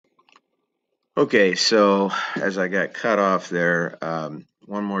Okay, so as I got cut off there,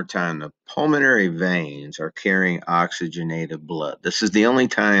 one more time, the pulmonary veins are carrying oxygenated blood. This is the only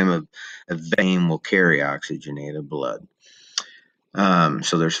time a vein will carry oxygenated blood.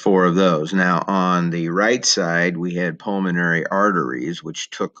 So there's four of those. Now, on the right side, we had pulmonary arteries, which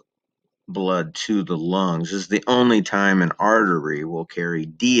took blood to the lungs. This is the only time an artery will carry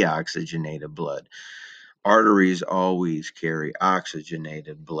deoxygenated blood. Arteries always carry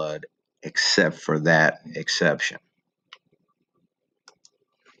oxygenated blood, except for that exception.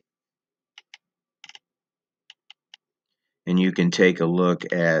 And you can take a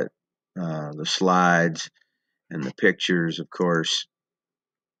look at the slides and the pictures, of course,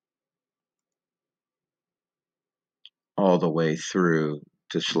 all the way through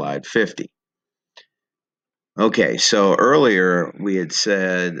to slide 50. Okay, so earlier we had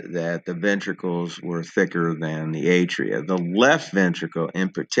said that the ventricles were thicker than the atria. The left ventricle in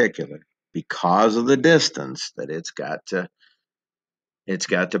particular, because of the distance that it's got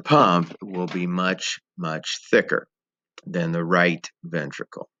to pump, will be much, much thicker than the right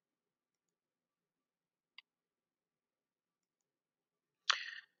ventricle.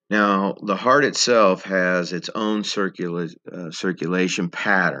 Now, the heart itself has its own circulation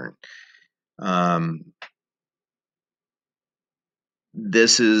pattern.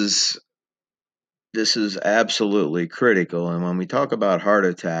 This is absolutely critical. And when we talk about heart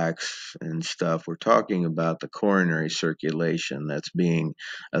attacks and stuff, we're talking about the coronary circulation that's being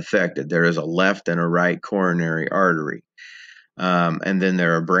affected. There is a left and a right coronary artery. And then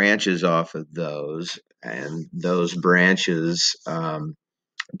there are branches off of those, and those branches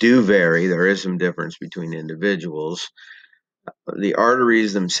do vary. There is some difference between individuals. The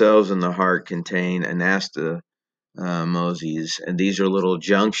arteries themselves in the heart contain anastomoses, and these are little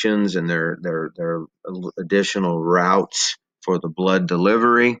junctions, and they're additional routes for the blood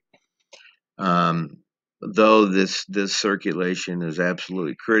delivery. Though this circulation is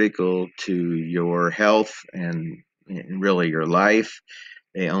absolutely critical to your health and really your life,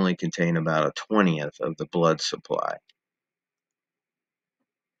 they only contain about a 20th of the blood supply.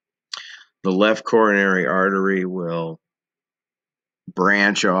 The left coronary artery will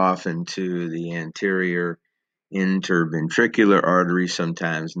branch off into the anterior interventricular artery,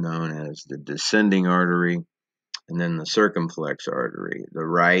 sometimes known as the descending artery, and then the circumflex artery. The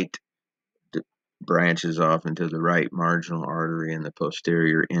right branches off into the right marginal artery and the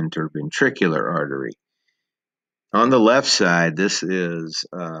posterior interventricular artery. On the left side, this is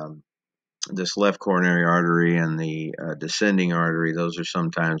this left coronary artery and the descending artery. Those are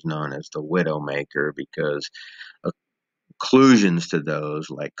sometimes known as the widowmaker because occlusions to those,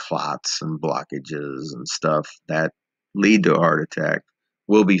 like clots and blockages and stuff that lead to a heart attack,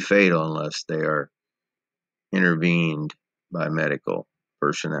 will be fatal unless they are intervened by medical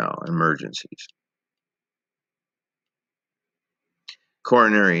personnel, emergencies.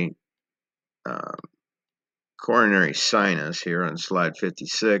 Coronary sinus here on slide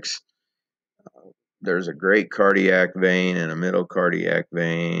 56. There's a great cardiac vein and a middle cardiac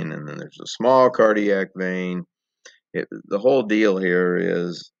vein, and then there's a small cardiac vein. The whole deal here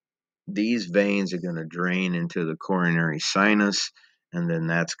is these veins are going to drain into the coronary sinus, and then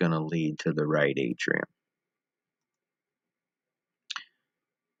that's going to lead to the right atrium.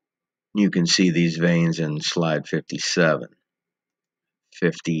 You can see these veins in slide 57.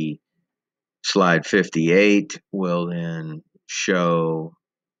 Slide 58 will then show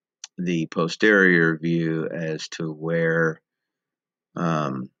the posterior view as to where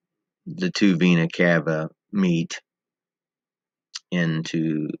the two vena cava meet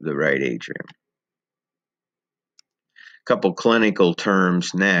into the right atrium. Couple clinical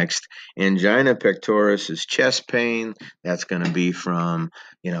terms next. Angina pectoris is chest pain. That's going to be from,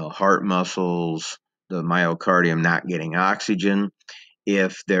 heart muscles, the myocardium not getting oxygen.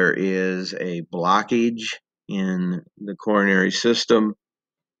 If there is a blockage in the coronary system,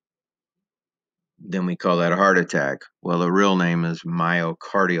 then we call that a heart attack. Well, the real name is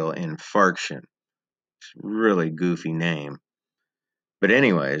myocardial infarction. It's a really goofy name. But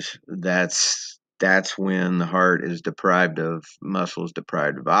anyways, that's when the heart is deprived of muscles,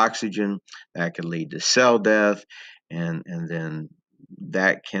 deprived of oxygen. That could lead to cell death, and then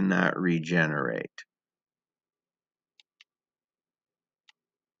that cannot regenerate.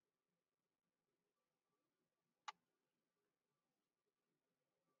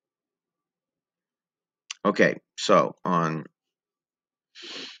 Okay, so on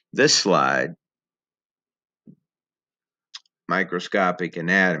this slide, microscopic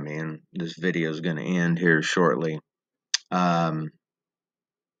anatomy, and this video is going to end here shortly. There's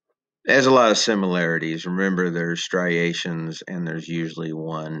a lot of similarities. Remember, there's striations and there's usually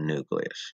one nucleus.